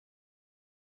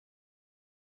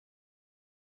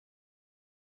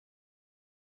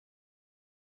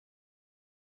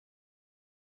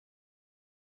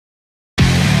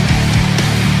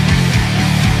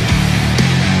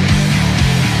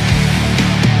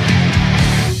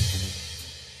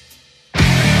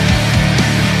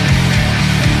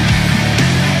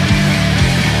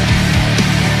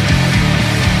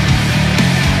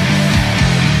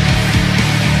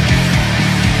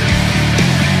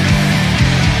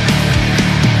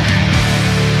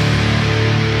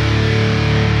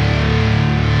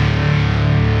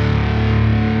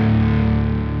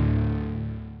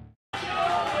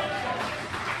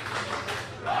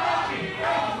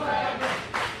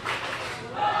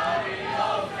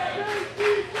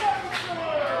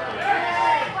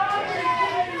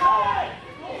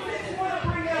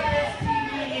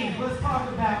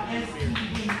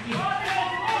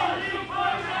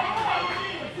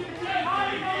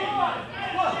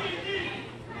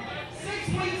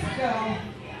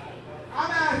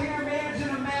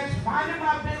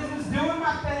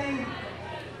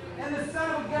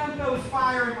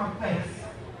fire in my face.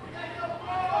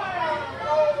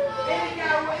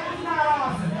 It was not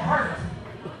awesome. It hurt.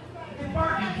 It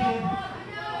burned me, kid.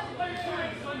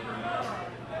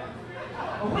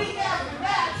 A week after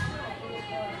that,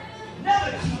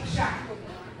 another cheap shot.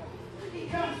 He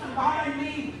comes from behind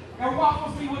me and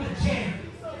waffles me with a chair.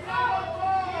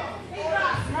 He's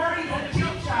not smart, he's a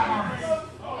cheap shot artist.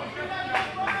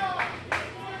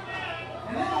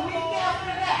 And then a week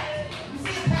after that, you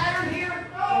see the pattern here?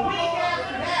 A week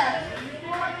after that,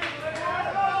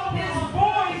 his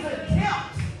boys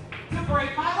attempt to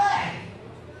break my leg.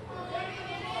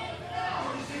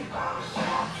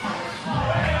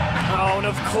 Oh, and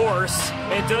of course,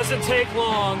 it doesn't take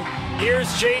long. Here's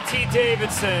JT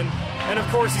Davidson, and of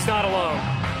course he's not alone.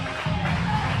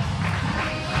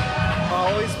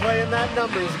 Always playing that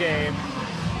numbers game.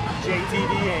 JTD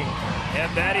Inc. Yeah,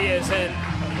 that he is, and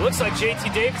it looks like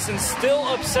JT Davidson's still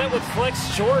upset with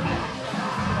Flex Jordan.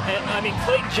 And, I mean,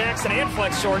 Clayton Jackson and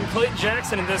Flex Jordan. Clayton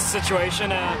Jackson in this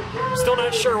situation, still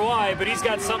not sure why, but he's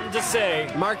got something to say.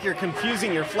 Mark, you're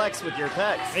confusing your flex with your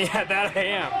pecs. Yeah, that I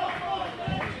am.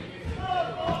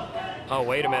 Oh,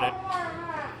 wait a minute.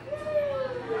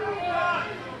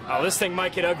 Oh, this thing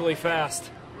might get ugly fast.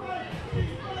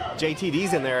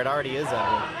 JTD's in there, it already is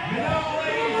ugly.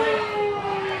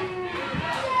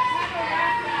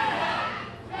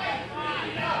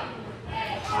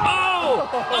 Oh!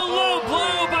 A low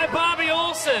blow by Bobby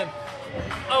Olson.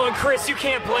 Oh, and Chris, you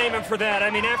can't blame him for that. I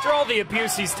mean, after all the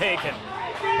abuse he's taken.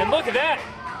 And look at that.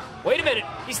 Wait a minute.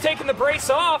 He's taking the brace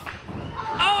off.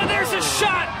 Oh, and there's a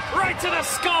shot right to the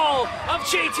skull of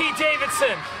JT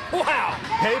Davidson. Wow.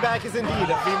 Payback is indeed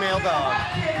a female dog.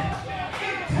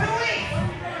 In 2 weeks,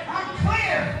 I'm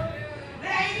clear. The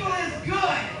angle is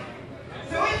good.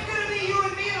 So it's going to be you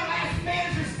and me in the last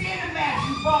manager standing match,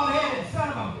 you bald-headed son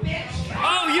of a bitch.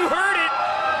 Oh, you heard it.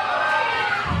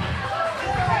 The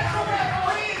special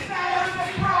referee is not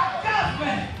everybody Brock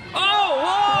Duffman. Oh,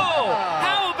 whoa.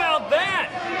 How about that?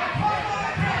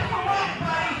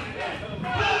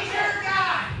 He's your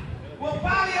guy. Well,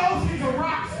 Bobby Olson's a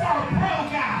rockstar pro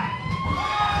guy.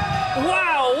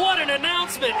 Wow, what an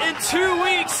announcement. In 2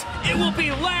 weeks, it will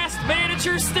be last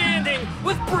manager standing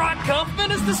with Brock Guffman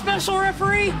as the special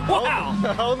referee. Wow.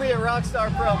 Only a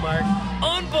Rockstar Pro, Mark.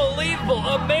 Unbelievable.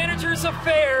 A manager's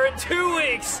affair in 2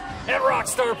 weeks at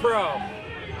Rockstar Pro.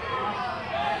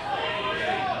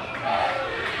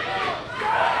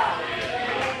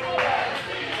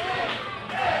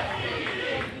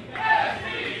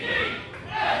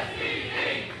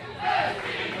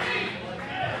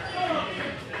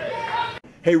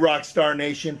 Hey Rockstar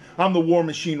Nation, I'm the War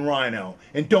Machine Rhino,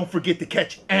 and don't forget to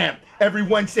catch AMP every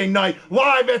Wednesday night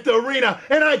live at the arena,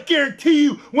 and I guarantee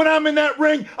you, when I'm in that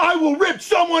ring, I will rip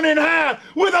someone in half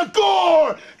with a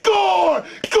gore!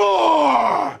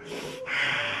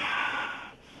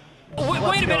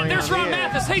 Wait a minute, there's Ron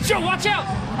Mathis. Hey Joe, watch out!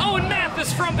 Oh, and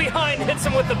Mathis from behind hits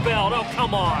him with the belt. Oh,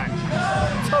 come on.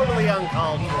 Totally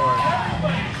uncalled for.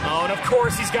 Oh, and of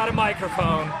course he's got a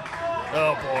microphone.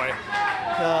 Oh boy.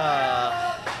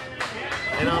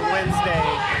 And on Wednesday,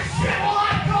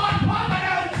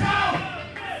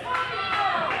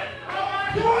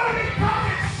 You want to be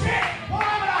talking shit while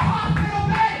I'm in a hospital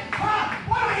bed? Huh?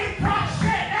 Why don't you talk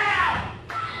shit now?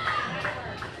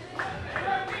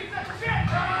 You're a piece of shit,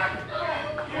 Ron.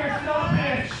 You're still a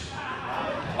bitch.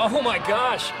 Oh my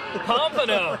gosh.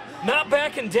 Pompano not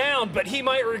backing down, but he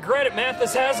might regret it.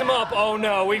 Mathis has him up. Oh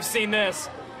no, we've seen this.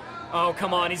 Oh,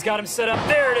 come on. He's got him set up.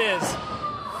 There it is.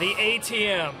 The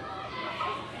ATM.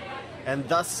 and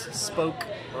thus spoke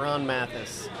Ron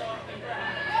Mathis.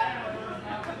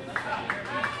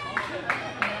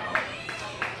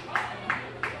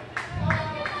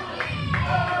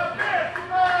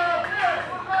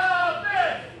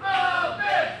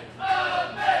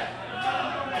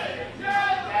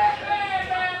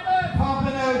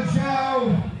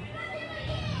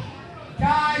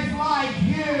 Guys like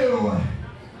you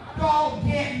don't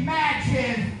get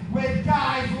matches with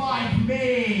guys like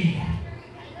me.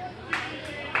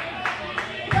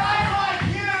 Guys like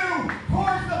you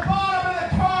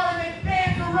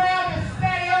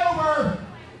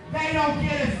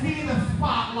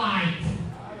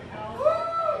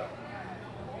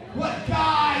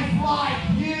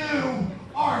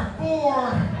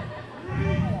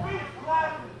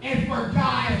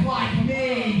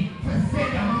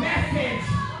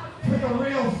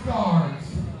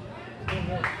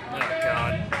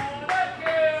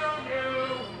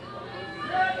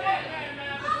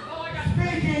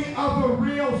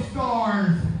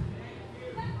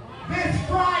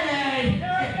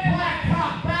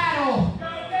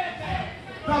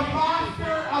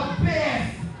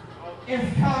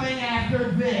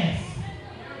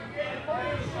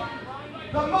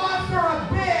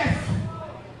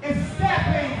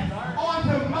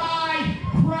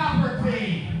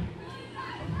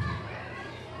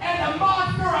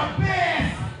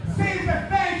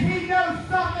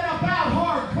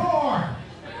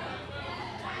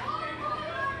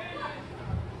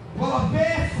Well,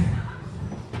 Abyss,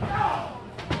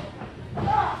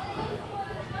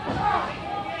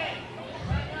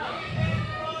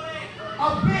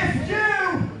 you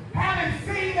haven't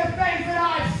seen the things that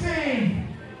I've seen.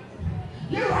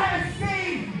 You haven't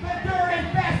seen the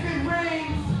dirt-infested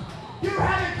rings. You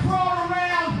haven't crawled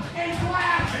around in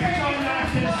glass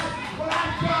cages. When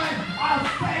I'm done, I'll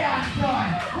say I'm done.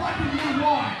 What do you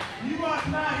want? You want to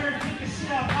come out here and take a shit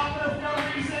out Papa for no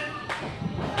reason?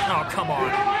 Oh, come on. You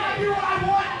know why I do what I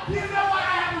want? You know why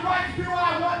I have the right to do what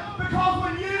I want? Because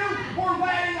when you were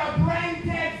letting a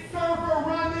brain-dead server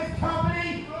run this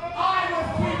company, I was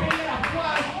keeping it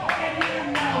afloat, and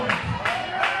you know it.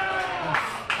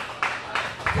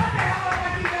 Shut the hell up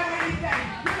like you know anything.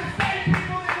 You're the same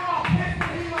people that were all pissed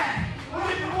when he left. Well,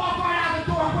 you can walk right out the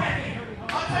door with him.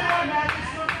 I'll tell you what, Matt,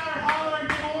 just look out and holler and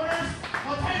give orders.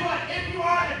 I'll tell you what, if you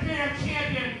are the damn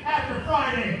champion after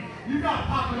Friday, you got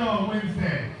Pompano on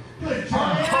Wednesday. Good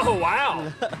job. Oh, wow.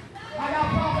 I got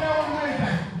Pompano on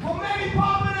Wednesday. Well, maybe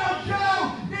Pompano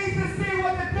Joe needs to see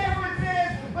what the difference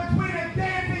is between a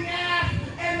dancing ass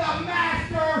and the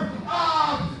master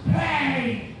of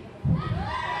pain.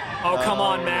 Oh, come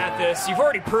on, Mathis. You've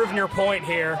already proven your point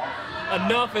here.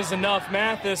 Enough is enough.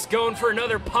 Mathis going for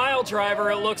another pile driver,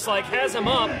 it looks like. Has him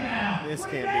up. This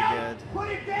can't be good. Put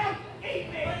it down, eat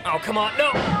it. Oh, come on.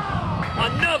 No.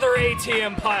 Another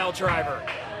ATM pile driver.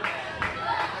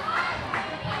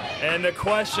 And the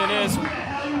question is, Who the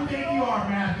hell you think you are,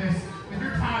 Mathis? If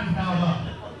your time's held up.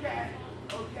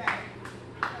 Okay.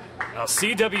 now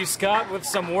C.W. Scott with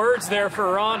some words there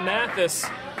for Ron Mathis.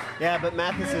 Yeah, but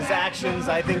Mathis's actions,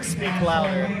 I think, speak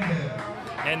louder.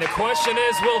 And the question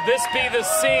is, will this be the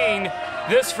scene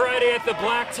this Friday at the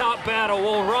Blacktop Battle?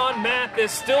 Will Ron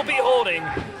Mathis still be holding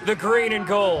the green and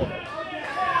gold?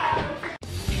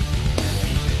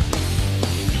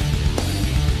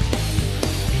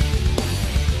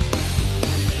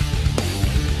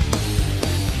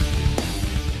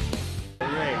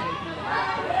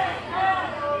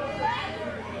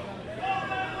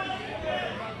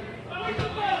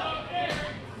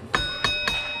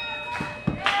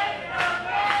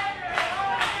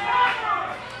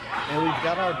 And we've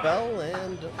got our bell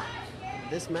and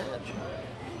this match.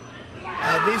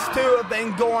 These two have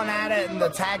been going at it in the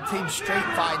tag team street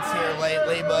fights here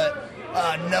lately, but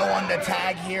no one to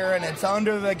tag here, and it's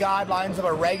under the guidelines of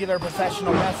a regular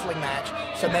professional wrestling match,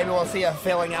 so maybe we'll see a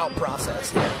filling out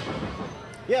process here.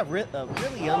 Yeah, a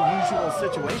really unusual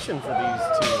situation for these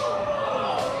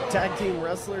two. Tag team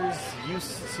wrestlers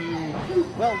used to,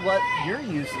 well, what you're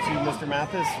used to, Mr.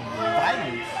 Mathis,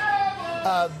 violence.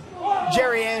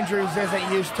 Jerry Andrews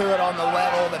isn't used to it on the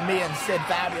level that me and Sid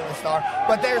Fabulous are,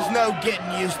 but there's no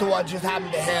getting used to what just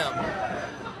happened to him.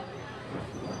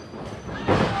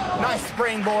 Nice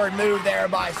springboard move there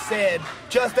by Sid.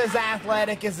 Just as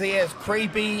athletic as he is,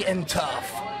 creepy and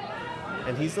tough.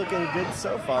 And he's looking good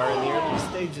so far in the early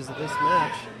stages of this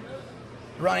match.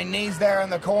 Running knees there in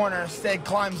the corner. Sid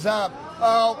climbs up.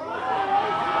 Oh.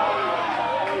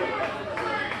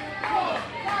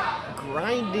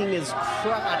 Grinding his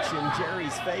crotch in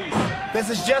Jerry's face. This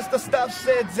is just the stuff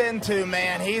Sid's into,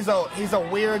 man. He's a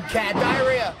weird cat.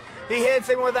 Diarrhea. He hits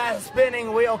him with that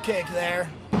spinning wheel kick there.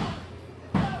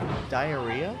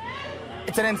 Diarrhea?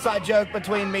 It's an inside joke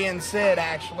between me and Sid,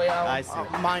 actually. I see.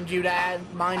 I'll mind you to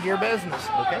mind your business.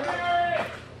 Okay.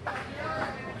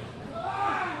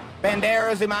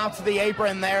 Banderas him out to the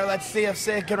apron there. Let's see if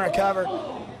Sid can recover.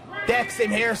 Decks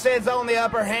him here. Sid's on the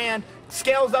upper hand.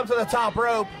 Scales up to the top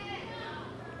rope.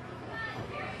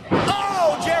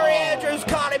 Oh, Jerry Andrews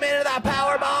caught him into that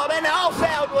powerbomb, and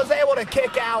Allsound was able to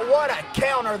kick out. What a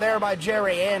counter there by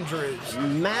Jerry Andrews.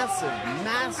 Massive,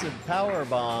 massive power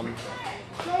bomb.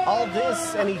 All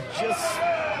this, and he just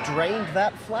drained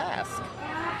that flask.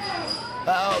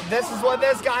 Oh, this is what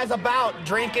this guy's about.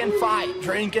 Drink and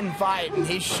fight, and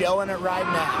he's showing it right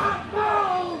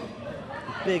now.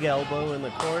 Big elbow in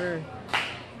the corner.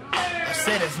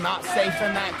 Sid is not safe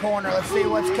in that corner. Let's see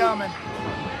what's coming.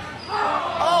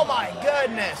 Oh my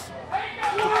goodness!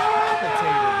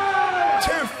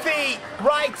 2 feet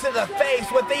right to the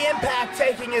face, with the impact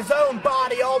taking his own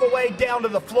body all the way down to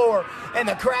the floor, and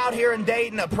the crowd here in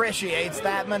Dayton appreciates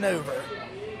that maneuver.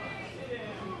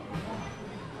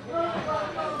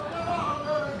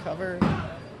 Cover.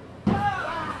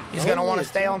 He's gonna want to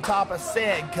stay on top of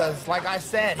Sid, because like I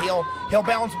said, he'll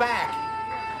bounce back.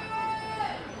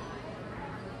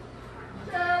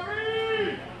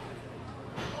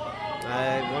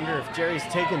 I wonder if Jerry's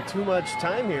taking too much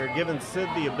time here, giving Sid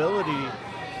the ability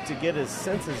to get his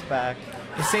senses back.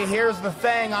 You see, here's the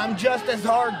thing. I'm just as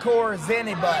hardcore as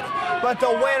anybody, but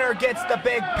the winner gets the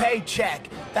big paycheck.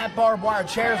 That barbed wire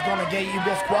chair is going to get you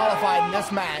disqualified in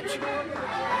this match.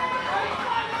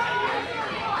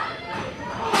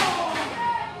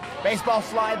 Baseball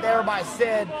slide there by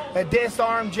Sid. A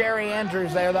disarmed Jerry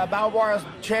Andrews there. That barbed wire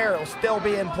chair will still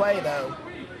be in play, though.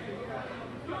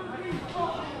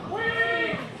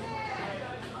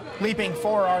 Leaping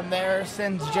forearm there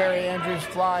sends Jerry Andrews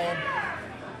flying.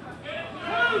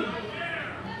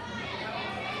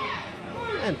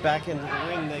 And back into the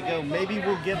ring they go. Maybe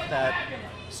we'll get that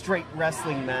straight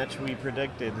wrestling match we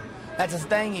predicted. That's his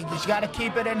thing. You just got to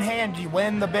keep it in hand. You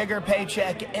win the bigger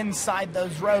paycheck inside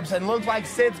those ropes. And looks like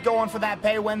Sid's going for that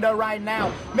pay window right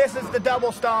now. Misses the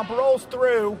double stomp, rolls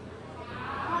through.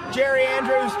 Jerry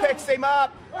Andrews picks him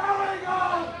up.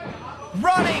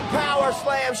 Running power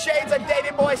slam, shades of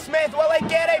Davey Boy Smith. Will he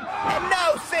get him? And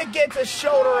no, Sid gets his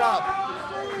shoulder up.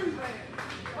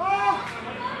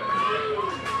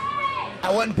 I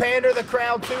wouldn't pander the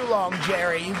crowd too long,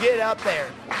 Jerry. You get up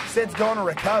there. Sid's going to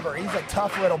recover. He's a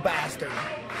tough little bastard.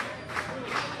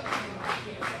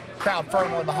 Crowd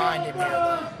firmly behind him here,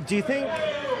 though. Do you think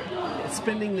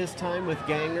spending this time with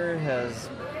Ganger has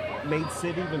made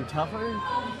Sid even tougher?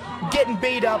 Getting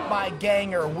beat up by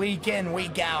Ganger week in,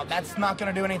 week out, that's not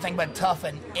going to do anything but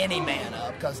toughen any man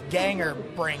up, because Ganger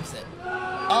brings it.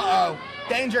 Uh-oh.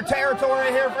 Danger territory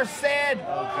here for Sid.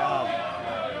 Oh, God.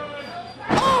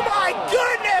 Oh, my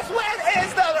goodness! When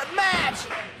is the match?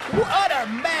 What a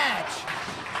match!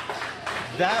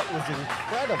 That was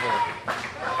incredible.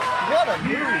 What a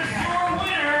move.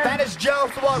 That is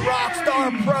just what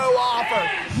Rockstar Pro offers.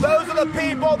 Those are the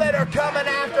people that are coming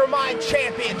after my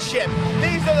championship.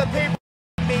 These are the people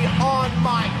that keep me on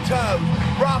my toes.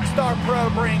 Rockstar Pro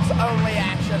brings only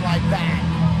action like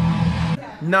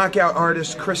that. Knockout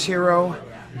artist Chris Hero,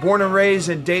 born and raised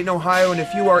in Dayton, Ohio, and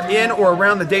if you are in or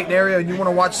around the Dayton area and you want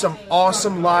to watch some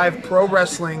awesome live pro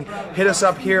wrestling, hit us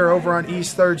up here over on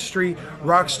East 3rd Street,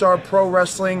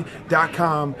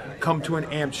 rockstarprowrestling.com. Come to an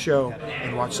amped show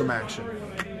and watch some action.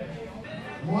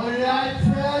 What did I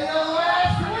tell you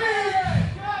last week?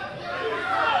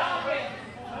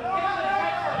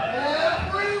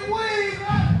 Every week,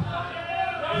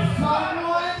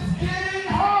 someone's getting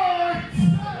hurt.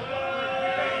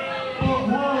 Whoa,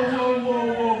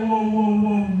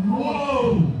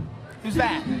 whoa. Who's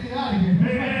that?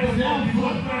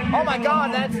 Oh my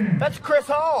God, that's Chris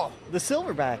Hall. The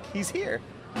Silverback, he's here.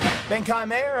 Ben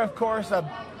Chimera, of course,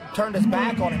 turned his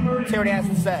back on him. See what he has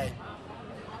to say.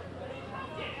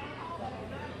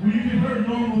 Well, you can hurt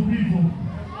normal people.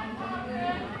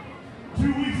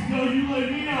 2 weeks ago, you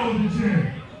let me out of the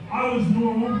chair. I was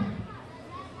normal.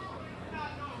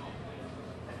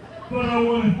 But I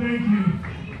want to thank you.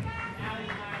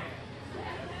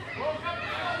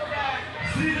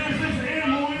 See, there's this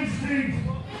animal instinct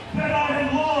that I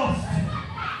had lost.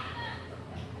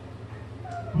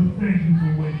 But thank you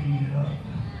for waking it up.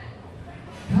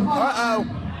 Come on. Uh-oh.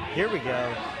 Here we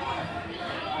go.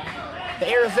 The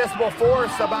irresistible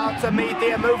force about to meet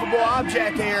the immovable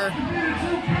object here. You're the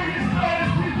two biggest,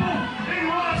 baddest people in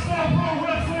rockstar pro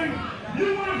wrestling.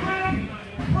 You want to grab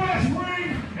Crash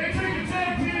Ring and take a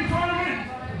tag team tournament,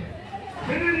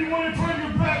 and then you want to turn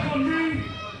your back on me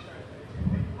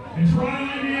and try and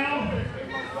let me out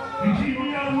and keep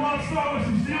me out of rockstar with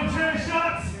some steel chair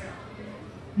shots?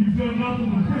 You've done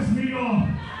nothing to piss me off.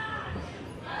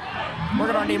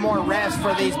 We're going to need more rest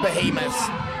for these behemoths.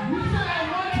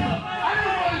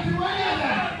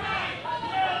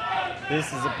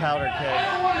 This is a powder keg.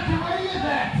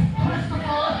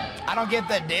 I don't get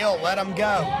the deal. Let them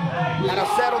go. That'll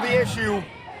settle the issue. The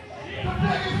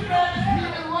biggest, baddest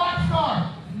team in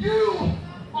Rockstar. You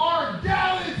are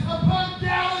gallons upon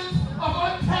gallons of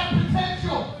untapped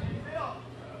potential.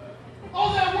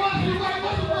 All that was, you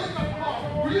wasn't wake up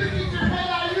call. For you to get your head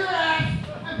out of your ass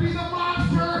and be the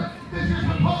monster that you're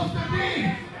supposed to be.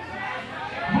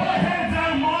 My head's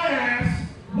out of my ass.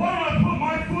 Why don't I put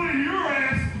my foot in your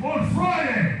ass on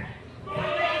Friday?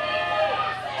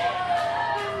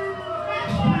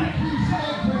 Pretty cliche,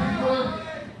 Christopher.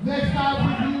 Next time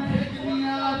with you taking me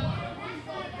out.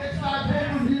 Next time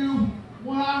pay-per-view,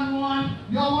 one-on-one.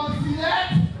 Y'all want to see that?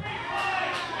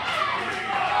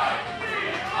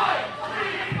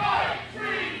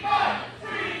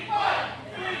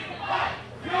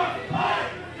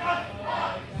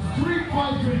 Street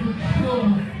fighters are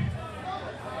children.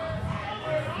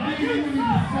 We need to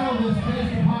sell this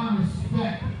based upon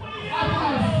respect. I've been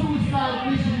on a suicide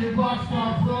mission at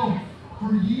Rockstar Pro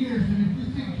for years, and if you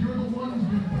think you're the one who's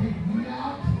going to take me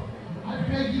out, I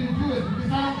beg you to do it,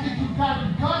 because I don't think you've got the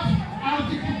guts, I don't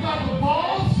think you've got the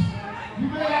balls. You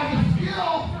may have the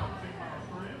skill,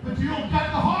 but you don't got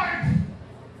the heart.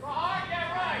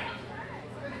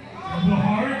 The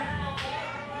heart?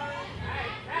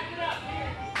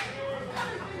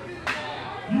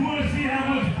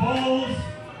 how much balls,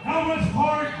 how much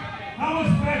heart, how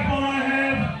much backbone I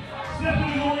have. Step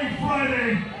into the ring Friday,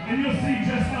 and you'll see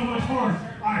just how much heart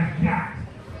I've got.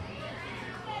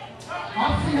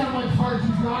 I'll see how much heart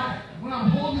you got when I'm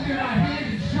holding it in my hand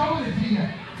and showing it to you.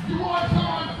 You want to come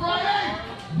on Friday?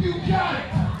 You got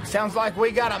it. Sounds like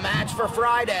we got a match for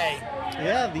Friday.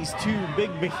 Yeah, these two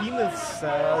big behemoths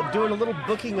doing a little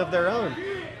booking of their own.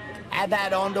 Add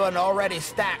that onto an already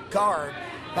stacked card.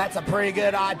 That's a pretty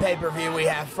good pay-per-view we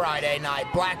have Friday night.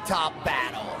 Blacktop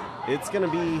Battle. It's going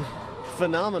to be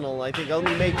phenomenal. I think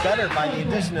only made better by the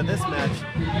addition of this match.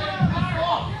 And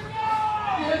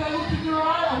I looked in your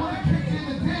eye, I would have kicked you in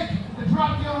the dick and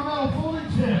dropped you on a metal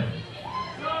folding chair.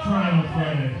 Try on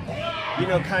Friday. You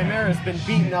know, Chimera's been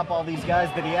beating up all these guys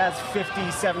that he has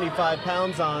 50, 75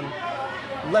 pounds on.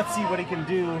 Let's see what he can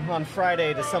do on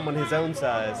Friday to someone his own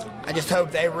size. I just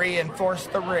hope they reinforce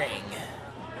the ring.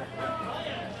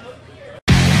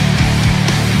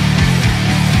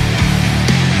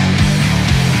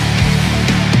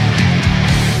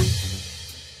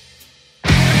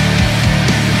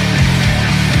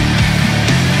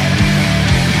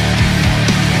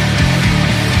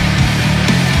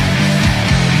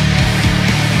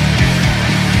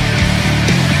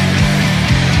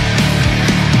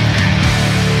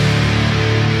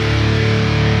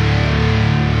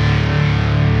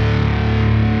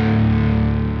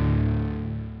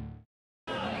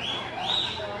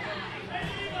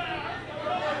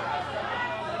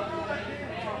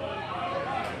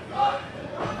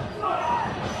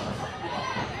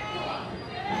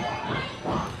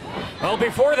 Well,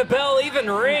 before the bell even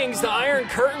rings, the Iron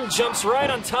Curtain jumps right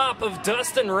on top of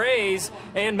Dustin Reyes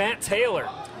and Matt Taylor.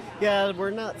 Yeah, we're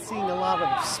not seeing a lot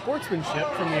of sportsmanship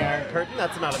from the Iron Curtain.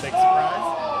 That's not a big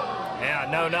surprise. Yeah,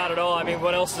 no, not at all. I mean,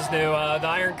 what else is new? The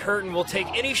Iron Curtain will take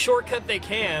any shortcut they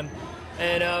can.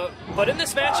 And but in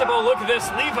this matchup, oh, look at this.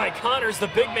 Levi Connors, the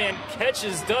big man,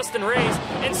 catches Dustin Reyes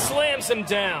and slams him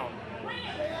down.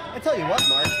 I tell you what,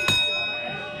 Mark.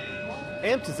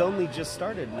 Amped has only just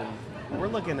started, and we're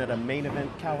looking at a main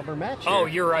event caliber match here. Oh,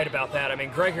 you're right about that. I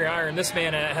mean, Gregory Iron, this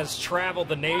man has traveled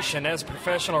the nation as a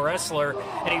professional wrestler,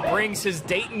 and he brings his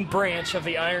Dayton branch of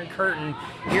the Iron Curtain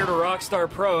here to Rockstar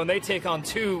Pro, and they take on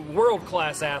two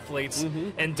world-class athletes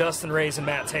in Dustin Reyes and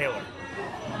Matt Taylor.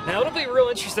 Now, it'll be real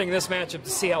interesting in this matchup to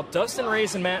see how Dustin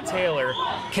Reyes and Matt Taylor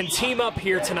can team up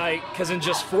here tonight, because in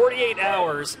just 48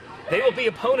 hours, they will be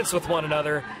opponents with one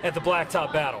another at the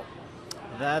Blacktop Battle.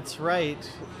 That's right.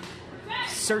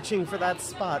 Searching for that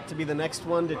spot to be the next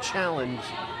one to challenge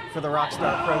for the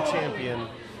Rockstar Pro champion.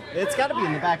 It's got to be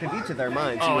in the back of each of their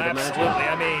minds, you would absolutely.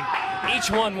 imagine. I mean, each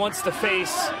one wants to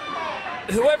face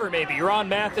whoever it may be, Ron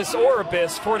Mathis or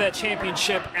Abyss, for that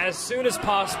championship as soon as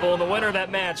possible, and the winner of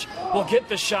that match will get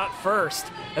the shot first.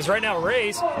 As right now,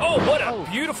 Reyes, oh, what a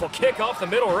beautiful kick off the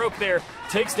middle rope there,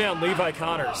 takes down Levi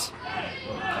Connors.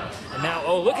 And now,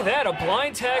 oh, look at that, a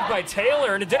blind tag by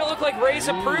Taylor, and it didn't look like Reyes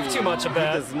approved too much of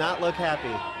that. He does not look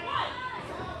happy.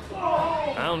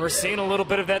 Well, and we're seeing a little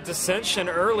bit of that dissension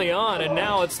early on, and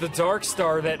now it's the Dark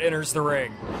Star that enters the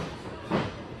ring.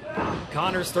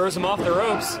 Connors throws him off the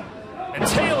ropes, and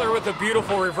Taylor with a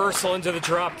beautiful reversal into the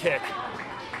drop kick.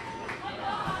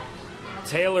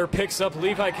 Taylor picks up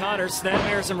Levi Connors,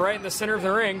 snapmares him right in the center of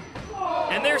the ring,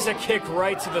 and there's a kick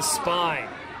right to the spine.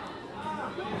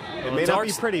 It may not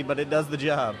be pretty, but it does the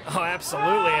job. Oh,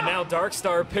 absolutely. And now Dark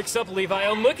Star picks up Levi.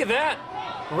 Oh, look at that.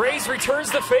 Reyes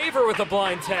returns the favor with a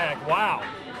blind tag. Wow.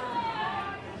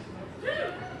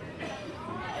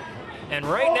 And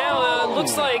right now,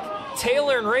 looks like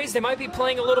Taylor and Reyes, they might be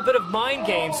playing a little bit of mind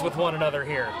games with one another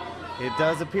here. It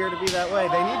does appear to be that way.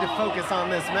 They need to focus on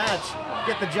this match,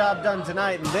 get the job done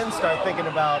tonight, and then start thinking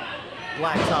about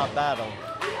Blacktop Battle.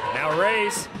 Now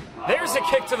Reyes, there's a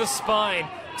kick to the spine,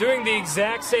 doing the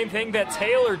exact same thing that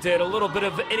Taylor did. A little bit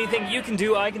of anything you can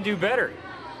do, I can do better.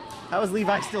 How is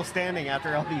Levi still standing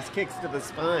after all these kicks to the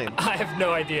spine? I have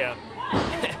no idea.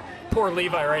 Poor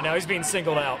Levi right now, he's being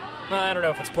singled out. I don't know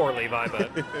if it's poor Levi,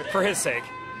 but for his sake.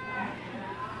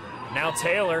 Now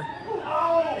Taylor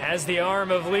has the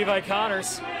arm of Levi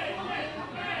Connors.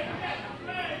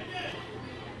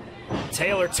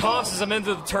 Taylor tosses him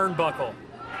into the turnbuckle.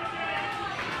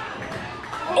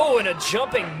 Oh, and a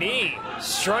jumping knee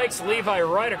strikes Levi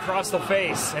right across the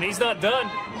face, and he's not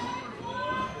done.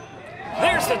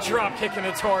 There's the drop kick in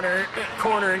the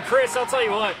corner, and Chris, I'll tell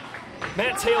you what,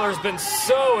 Matt Taylor's been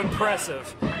so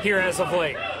impressive here as of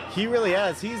late. He really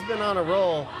has. He's been on a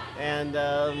roll, and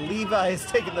Levi has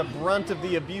taken the brunt of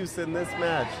the abuse in this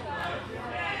match.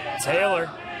 Taylor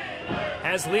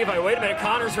has Levi. Wait a minute,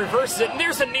 Connors reverses it, and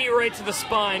there's a knee right to the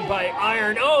spine by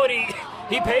Iron. Oh, and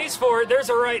He pays for it. There's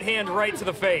a right hand right to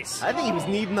the face. I think he was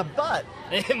kneed in the butt.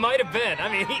 It might have been.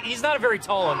 I mean, he's not a very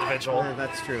tall individual. Yeah,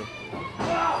 that's true.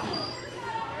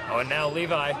 Oh, and now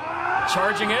Levi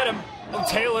charging at him. Oh,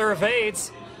 Taylor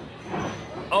evades.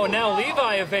 Oh, now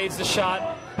Levi evades the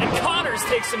shot. And Connors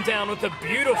takes him down with a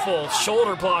beautiful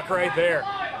shoulder block right there.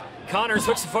 Connors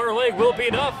hooks the far leg. Will it be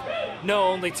enough? No,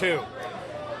 only 2.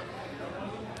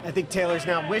 I think Taylor's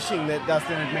now wishing that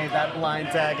Dustin had made that blind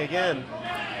tag again.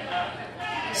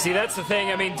 See, that's the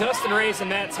thing. I mean, Dustin Reyes and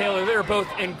Matt Taylor, they're both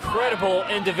incredible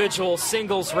individual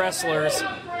singles wrestlers.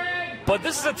 But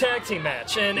this is a tag team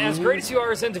match, and as great as you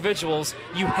are as individuals,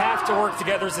 you have to work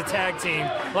together as a tag team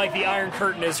like the Iron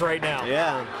Curtain is right now.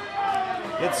 Yeah,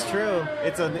 it's true.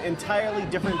 It's an entirely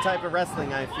different type of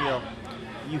wrestling, I feel.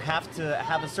 You have to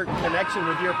have a certain connection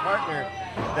with your partner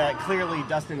that clearly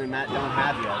Dustin and Matt don't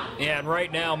have yet. Yeah, and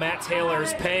right now, Matt Taylor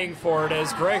is paying for it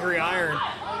as Gregory Iron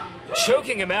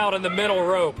choking him out in the middle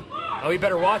rope. Oh, you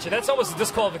better watch it. That's almost a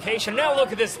disqualification. Now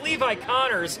look at this. Levi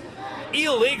Connors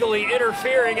illegally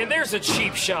interfering, and there's a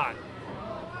cheap shot.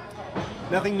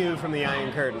 Nothing new from the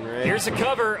Iron Curtain, right? Here's a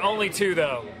cover, only 2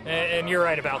 though, and you're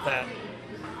right about that.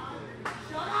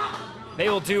 They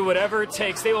will do whatever it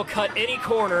takes. They will cut any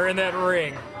corner in that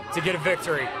ring to get a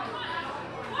victory.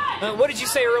 What did you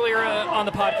say earlier on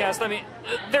the podcast? I mean,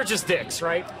 they're just dicks,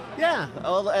 right? Yeah,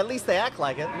 well, at least they act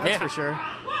like it, that's for sure.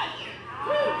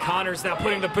 Connors now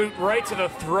putting the boot right to the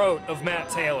throat of Matt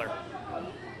Taylor.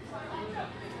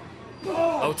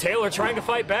 Oh, Taylor trying to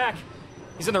fight back.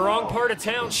 He's in the wrong part of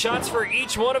town. Shots for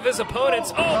each one of his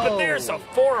opponents. Oh, but there's a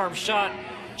forearm shot,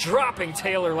 dropping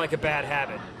Taylor like a bad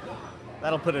habit.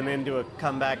 That'll put an end to a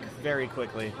comeback very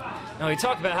quickly. Now, we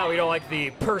talk about how we don't like the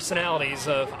personalities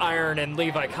of Iron and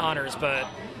Levi Connors, but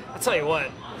I'll tell you what,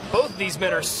 both of these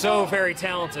men are so very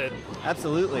talented.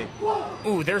 Absolutely.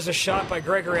 Ooh, there's a shot by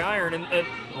Gregory Iron, and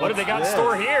what have they got in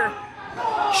store here?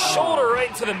 Shoulder right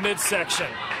into the midsection.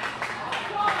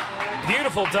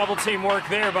 Beautiful double team work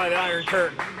there by the Iron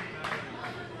Curtain.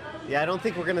 Yeah, I don't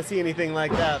think we're going to see anything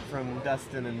like that from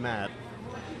Dustin and Matt.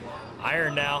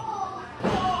 Iron now.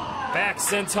 Back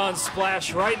senton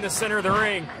splash right in the center of the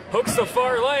ring. Hooks the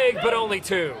far leg, but only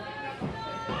 2.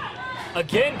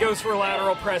 Again goes for a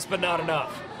lateral press, but not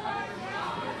enough.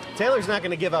 Taylor's not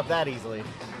going to give up that easily.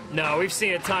 No, we've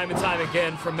seen it time and time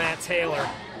again from Matt Taylor.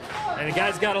 And the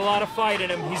guy's got a lot of fight in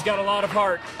him. He's got a lot of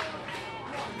heart.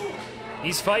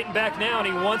 He's fighting back now, and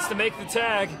he wants to make the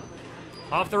tag.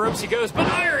 Off the ropes he goes, but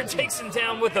Iron takes him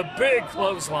down with a big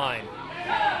clothesline.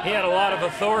 He had a lot of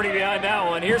authority behind that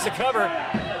one. Here's a cover,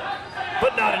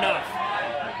 but not enough.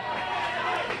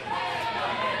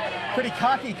 Pretty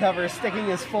cocky cover, sticking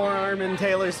his forearm in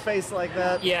Taylor's face like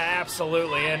that. Yeah,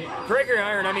 absolutely. And Gregory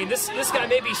Iron, I mean, this guy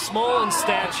may be small in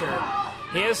stature.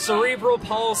 He has cerebral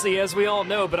palsy, as we all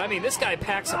know, but I mean, this guy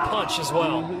packs a punch as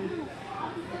well.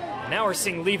 Now we're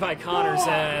seeing Levi Connors,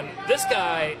 and this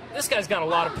guy's got a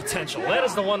lot of potential. That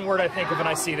is the one word I think of when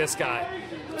I see this guy.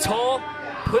 Tall,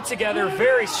 put together,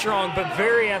 very strong, but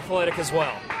very athletic as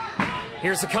well.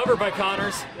 Here's the cover by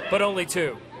Connors, but only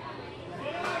 2.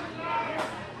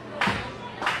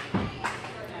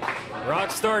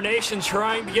 Rockstar Nation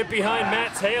trying to get behind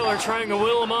Matt Taylor, trying to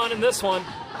will him on in this one.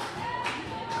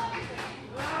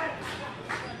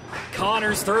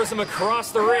 Connors throws him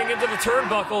across the ring into the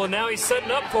turnbuckle, and now he's setting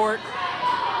up for it.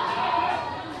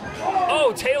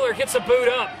 Oh, Taylor gets a boot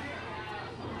up.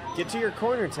 Get to your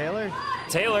corner, Taylor.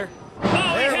 Taylor.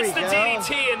 Oh, he hits the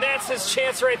DDT, and that's his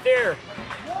chance right there.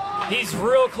 He's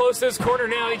real close to his corner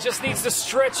now. He just needs to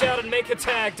stretch out and make a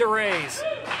tag to Reyes.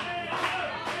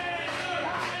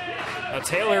 Now,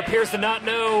 Taylor appears to not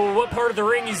know what part of the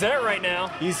ring he's at right now.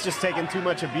 He's just taken too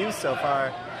much abuse so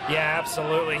far. Yeah,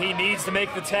 absolutely. He needs to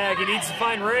make the tag. He needs to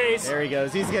find Reyes. There he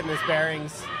goes. He's getting his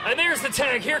bearings. And there's the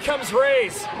tag. Here comes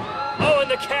Reyes. Oh, and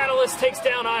the Catalyst takes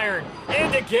down Iron.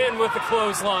 And again with the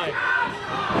clothesline.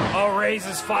 Oh, Reyes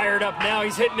is fired up now.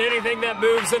 He's hitting anything that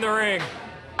moves in the ring.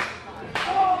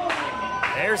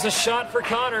 There's a shot for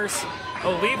Connors.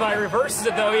 Oh, Levi reverses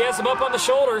it, though. He has him up on the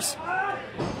shoulders.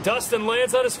 Dustin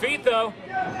lands on his feet, though.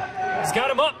 He's got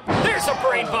him up. There's a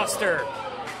brain buster.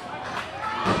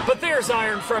 But there's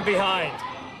Iron from behind.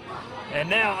 And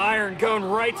now Iron going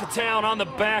right to town on the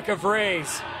back of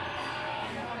Reyes.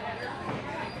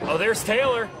 Oh, there's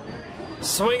Taylor.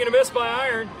 Swing and a miss by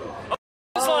Iron.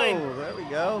 Oh, there we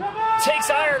go. Takes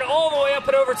Iron all the way up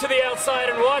and over to the outside,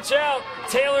 and watch out.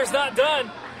 Taylor's not done.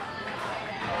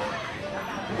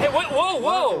 Hey,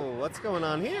 whoa. What's going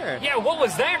on here? Yeah, what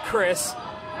was that, Chris?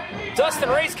 Dustin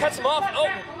Reyes cuts him off. Oh.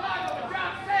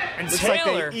 And Looks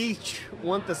Taylor. like they each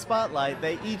want the spotlight.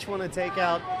 They each want to take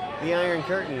out The Iron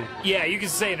Curtain. Yeah, you can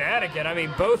say that again. I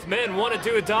mean, both men want to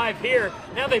do a dive here.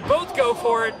 Now they both go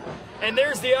for it, and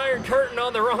there's the Iron Curtain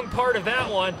on the wrong part of that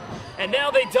one. And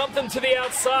now they dump them to the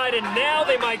outside, and now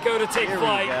they might go to take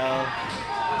flight.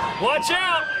 Watch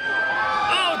out!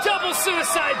 Oh, double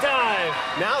suicide dive!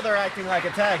 Now they're acting like a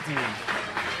tag team.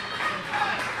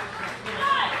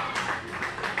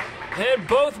 And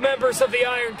both members of the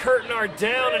Iron Curtain are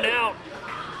down and out.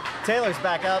 Taylor's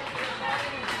back up.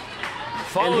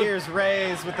 And here's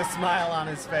Reyes with a smile on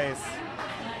his face.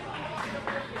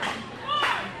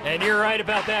 And you're right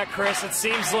about that, Chris. It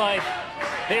seems like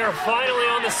they are finally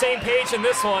on the same page in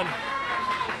this one,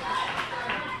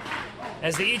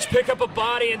 as they each pick up a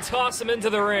body and toss them into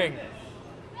the ring.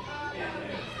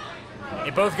 They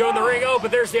both go in the ring. Oh,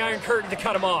 but there's the Iron Curtain to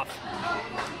cut them off.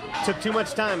 Took too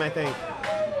much time, I think.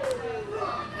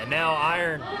 And now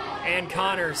Iron and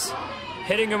Connors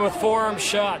hitting him with forearm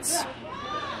shots.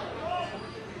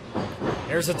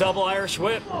 There's a double Irish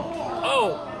whip.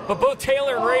 Oh, but both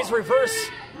Taylor and Reyes reverse.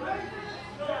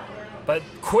 But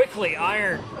quickly,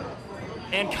 Iron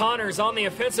and Connors on the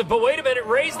offensive. But wait a minute,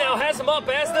 Reyes now has him up,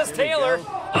 as does Taylor.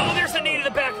 Oh, there's a knee to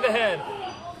the back of the head.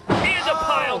 And a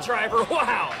pile driver.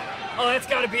 Wow. Oh, that's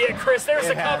got to be it, Chris. There's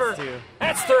the cover.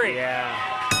 That's 3.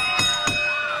 Yeah.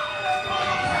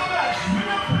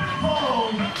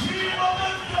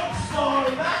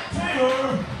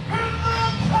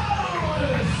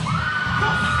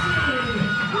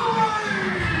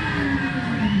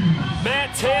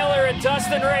 Matt Taylor and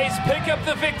Dustin Reyes pick up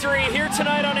the victory here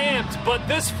tonight on Amped, but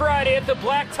this Friday at the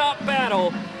Blacktop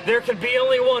Battle, there can be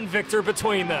only one victor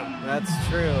between them. That's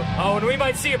true. Oh, and we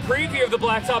might see a preview of the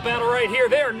Blacktop Battle right here.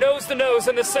 They are nose to nose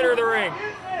in the center of the ring.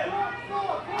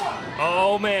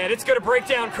 Oh, man, it's going to break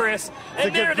down, Chris.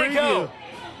 And there they go.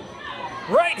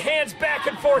 Right hands back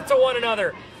and forth to one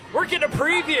another. We're getting a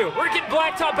preview. We're getting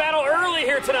Blacktop Battle early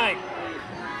here tonight.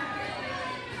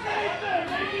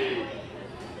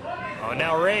 Oh,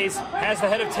 now Reyes has the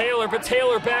head of Taylor, but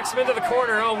Taylor backs him into the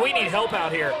corner. Oh, we need help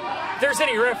out here. If there's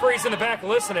any referees in the back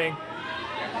listening,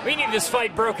 we need this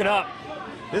fight broken up.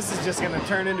 This is just going to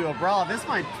turn into a brawl. This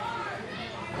might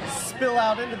spill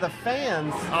out into the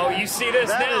fans. Oh, you see this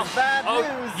that now. Is bad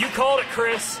news. You called it,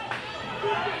 Chris.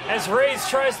 As Reyes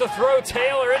tries to throw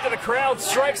Taylor into the crowd,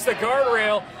 strikes the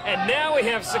guardrail, and now we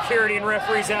have security and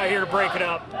referees out here to break it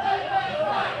up.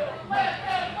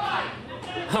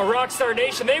 Rockstar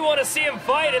Nation, they want to see him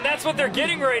fight, and that's what they're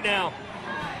getting right now.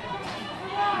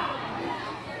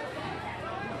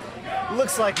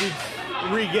 Looks like we've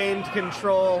regained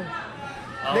control.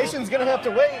 Nation's going to have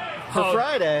to wait for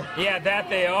Friday. Yeah, that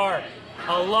they are.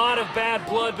 A lot of bad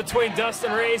blood between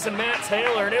Dustin Reyes and Matt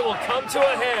Taylor, and it will come to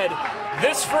a head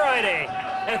this Friday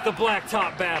at the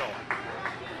Blacktop Battle.